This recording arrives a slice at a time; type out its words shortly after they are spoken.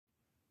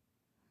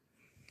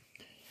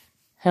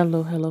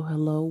Hello, hello,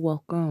 hello.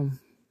 Welcome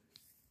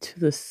to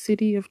the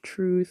City of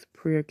Truth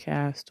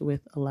Prayercast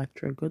with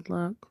Electra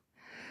Goodluck,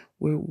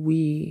 where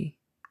we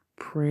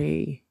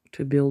pray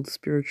to build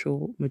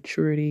spiritual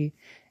maturity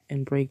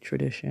and break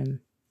tradition.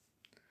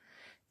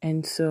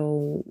 And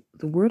so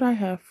the word I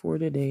have for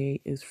today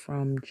is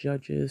from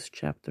Judges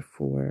chapter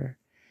 4.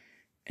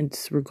 And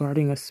it's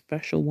regarding a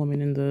special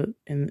woman in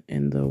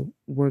the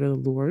word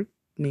of the Lord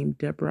named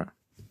Deborah.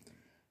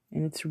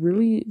 And it's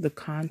really, the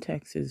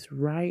context is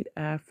right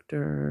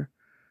after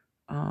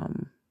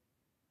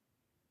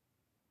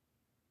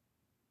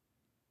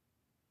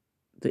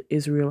the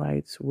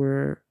Israelites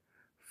were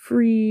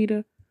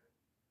freed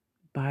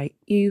by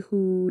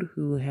Ehud,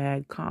 who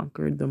had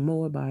conquered the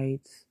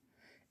Moabites,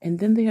 and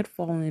then they had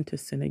fallen into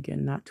sin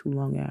again not too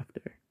long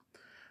after,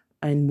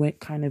 and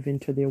went kind of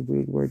into their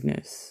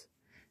waywardness.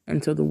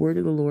 And so the word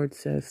of the Lord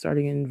says,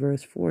 starting in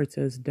verse 4, it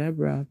says,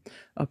 Deborah,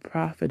 a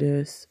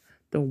prophetess,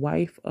 the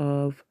wife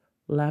of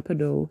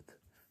Lapidoth,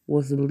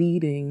 was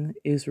leading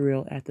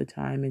Israel at the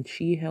time, and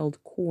she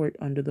held court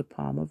under the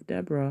palm of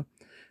Deborah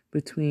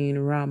between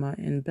Ramah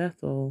and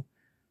Bethel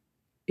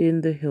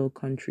in the hill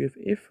country of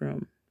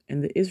Ephraim.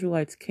 And the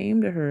Israelites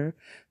came to her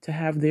to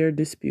have their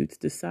disputes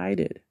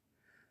decided.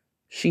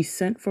 She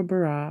sent for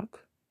Barak,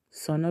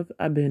 son of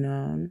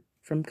Abinan,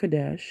 from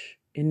Kadesh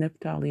in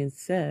Naphtali, and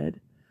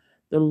said,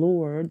 The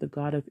Lord, the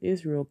God of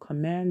Israel,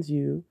 commands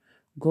you,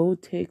 go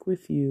take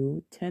with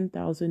you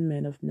 10,000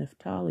 men of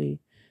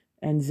Naphtali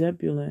and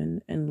Zebulun,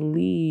 and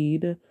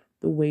lead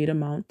the way to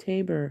Mount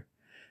Tabor.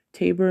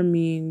 Tabor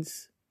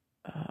means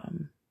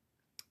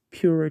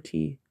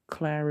purity,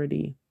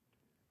 clarity.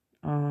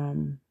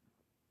 And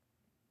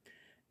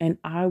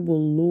I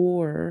will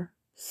lure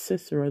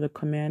Sisera, the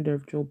commander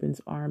of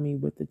Jobin's army,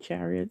 with the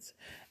chariots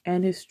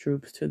and his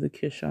troops to the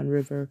Kishon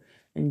River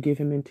and give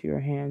him into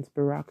your hands.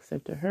 Barak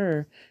said to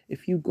her,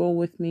 If you go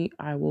with me,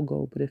 I will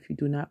go. But if you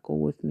do not go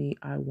with me,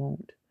 I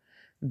won't.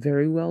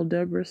 Very well,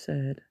 Deborah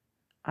said,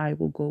 I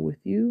will go with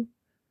you.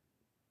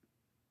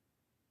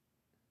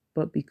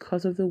 But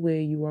because of the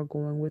way you are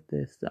going with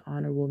this, the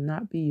honor will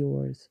not be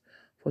yours,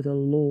 for the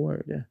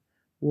Lord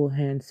will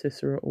hand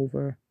Sisera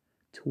over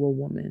to a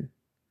woman.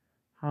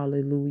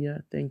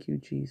 Hallelujah. Thank you,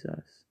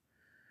 Jesus.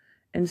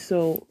 And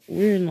so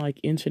we're in like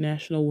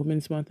International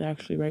Women's Month,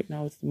 actually. Right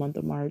now it's the month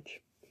of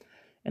March.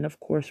 And of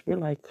course, we're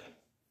like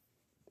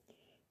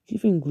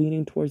even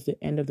gleaning towards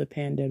the end of the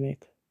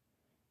pandemic.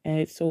 And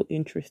it's so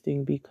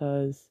interesting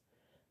because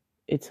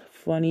it's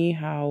funny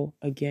how,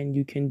 again,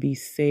 you can be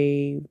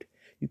saved,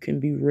 you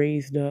can be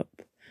raised up,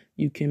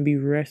 you can be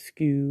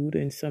rescued,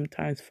 and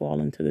sometimes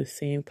fall into the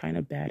same kind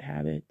of bad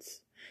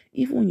habits,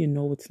 even when you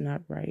know it's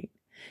not right.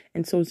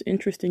 And so it's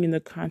interesting in the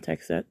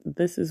context that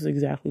this is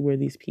exactly where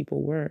these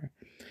people were.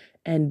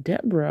 And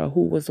Deborah,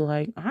 who was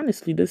like,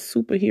 honestly, this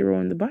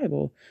superhero in the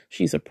Bible,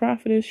 she's a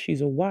prophetess,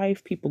 she's a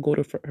wife, people go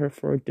to her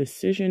for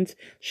decisions.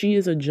 She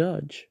is a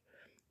judge.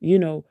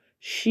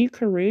 She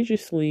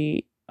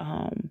courageously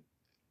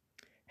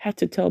had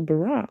to tell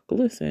Barak,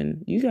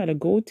 listen, you got to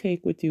go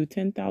take with you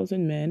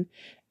 10,000 men,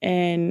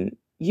 and,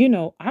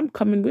 I'm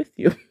coming with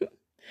you.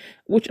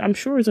 Which I'm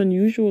sure is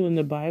unusual in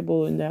the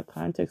Bible in that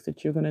context,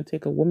 that you're going to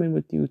take a woman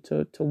with you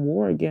to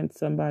war against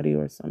somebody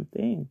or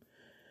something.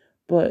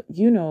 But,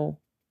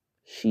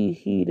 she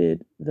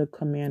heeded the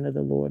command of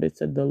the Lord. It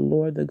said, the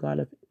Lord, the God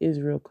of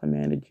Israel,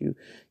 commanded you.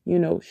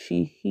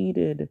 She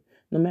heeded,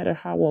 no matter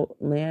how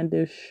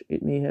outlandish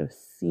it may have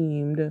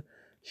seemed,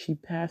 she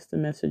passed the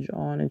message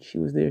on, and she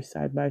was there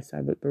side by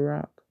side with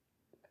Barak.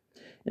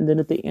 And then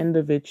at the end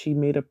of it, she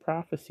made a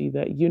prophecy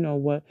that, you know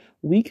what,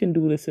 we can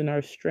do this in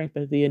our strength.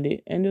 At the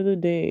end of the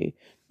day,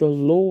 the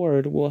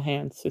Lord will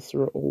hand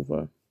Sisera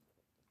over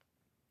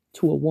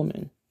to a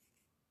woman.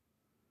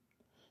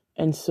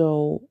 And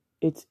so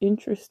it's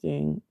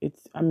interesting.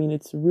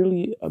 It's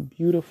really a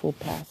beautiful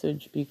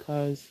passage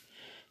because,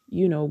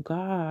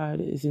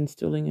 God is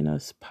instilling in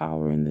us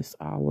power in this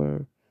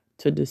hour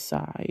to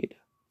decide,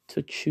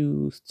 to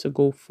choose, to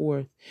go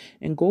forth,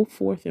 and go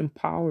forth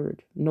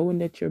empowered, knowing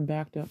that you're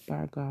backed up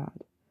by God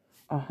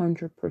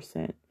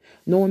 100%,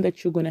 knowing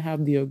that you're going to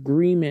have the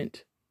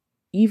agreement,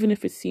 even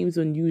if it seems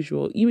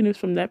unusual, even if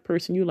from that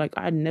person you're like,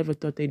 I never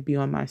thought they'd be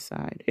on my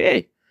side.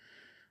 Hey,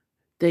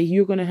 that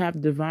you're going to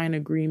have divine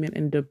agreement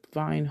and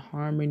divine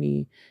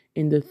harmony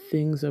in the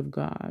things of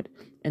God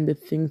and the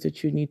things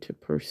that you need to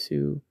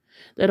pursue.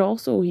 That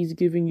also he's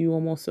giving you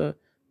almost a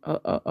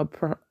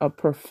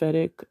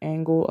prophetic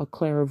angle, a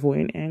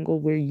clairvoyant angle,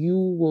 where you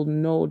will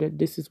know that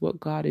this is what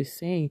God is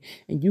saying,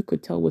 and you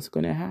could tell what's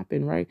going to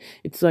happen, right?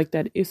 It's like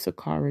that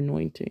Issachar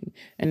anointing.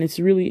 And it's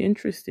really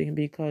interesting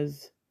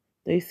because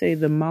they say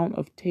the Mount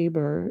of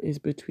Tabor is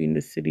between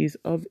the cities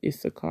of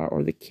Issachar,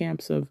 or the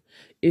camps of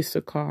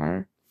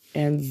Issachar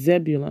and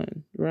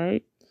Zebulun,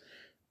 right?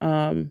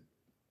 And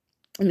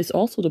it's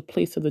also the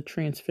place of the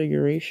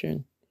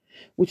transfiguration,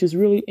 which is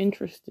really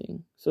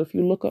interesting. So if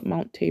you look up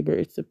Mount Tabor,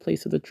 it's the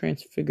place of the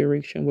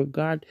transfiguration, where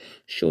God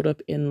showed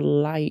up in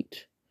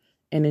light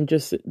and in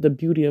just the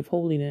beauty of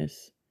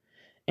holiness.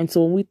 And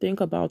so when we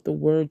think about the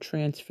word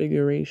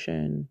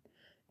transfiguration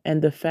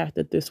And the fact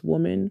that this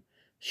woman,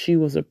 she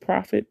was a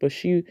prophet, but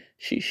she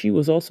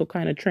was also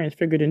kind of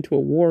transfigured into a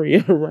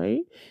warrior,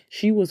 right?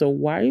 She was a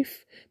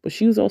wife, but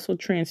she was also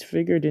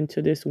transfigured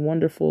into this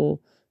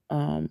wonderful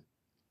um,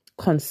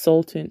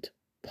 consultant,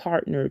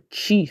 partner,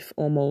 chief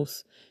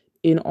almost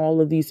in all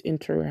of these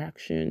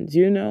interactions,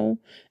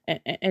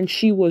 and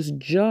she was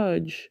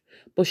judge,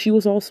 but she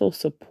was also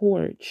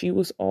support. She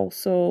was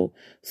also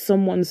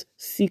someone's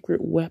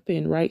secret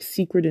weapon, right?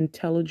 Secret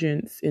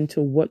intelligence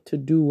into what to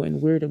do and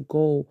where to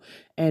go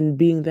and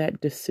being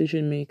that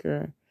decision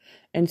maker.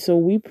 And so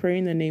we pray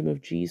in the name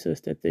of Jesus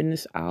that in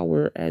this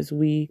hour, as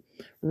we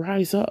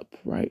rise up,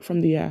 right,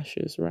 from the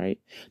ashes, right,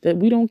 that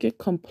we don't get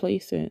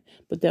complacent,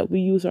 but that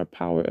we use our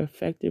power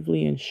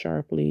effectively and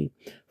sharply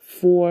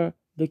for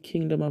the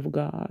kingdom of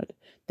God,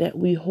 that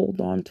we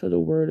hold on to the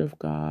word of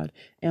God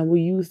and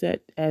we use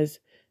that as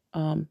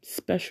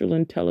special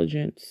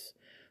intelligence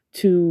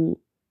to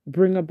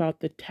bring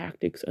about the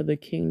tactics of the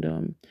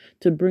kingdom,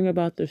 to bring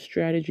about the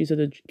strategies of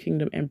the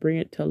kingdom and bring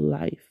it to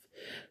life,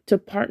 to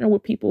partner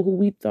with people who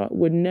we thought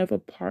would never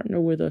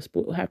partner with us,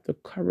 but have the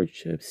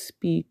courage to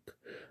speak,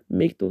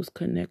 make those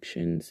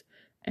connections,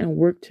 and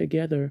work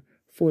together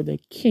for the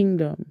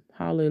kingdom.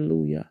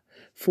 Hallelujah.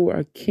 For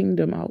a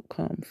kingdom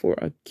outcome, for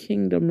a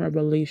kingdom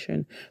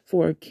revelation,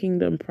 for a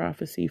kingdom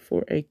prophecy,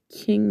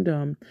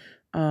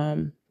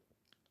 um,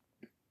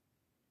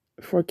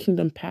 for a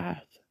kingdom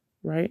path,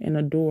 right? And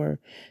a door.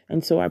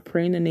 And so I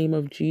pray in the name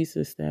of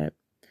Jesus that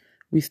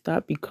we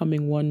stop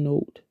becoming one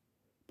note,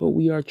 but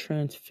we are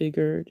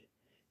transfigured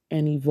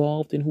and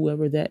evolved in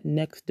whoever that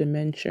next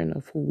dimension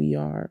of who we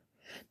are,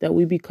 that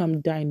we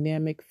become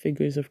dynamic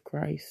figures of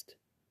Christ,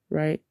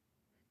 right?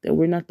 That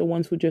we're not the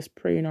ones who just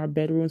pray in our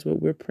bedrooms, but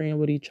we're praying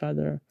with each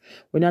other.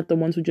 We're not the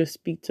ones who just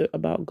speak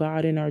about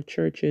God in our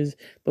churches,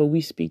 but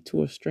we speak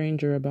to a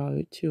stranger about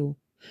it too.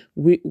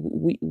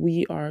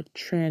 We are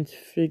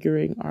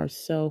transfiguring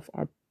ourselves,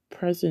 our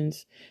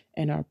presence,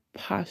 and our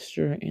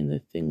posture in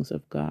the things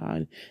of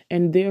God,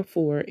 and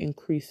therefore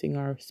increasing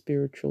our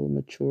spiritual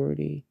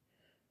maturity.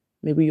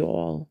 May we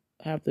all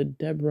have the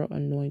Deborah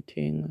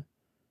anointing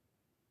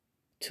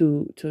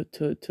to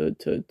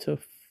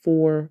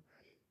forego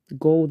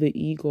the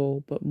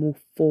ego, but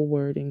move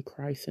forward in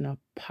Christ in a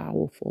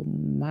powerful,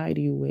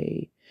 mighty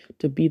way,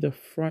 to be the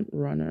front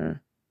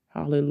runner,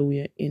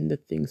 hallelujah, in the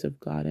things of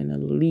God and a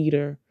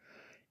leader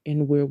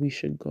in where we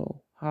should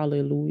go.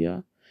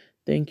 Hallelujah.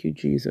 Thank you,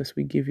 Jesus.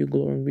 We give you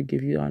glory. We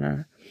give you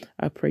honor.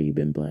 I pray you've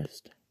been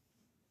blessed.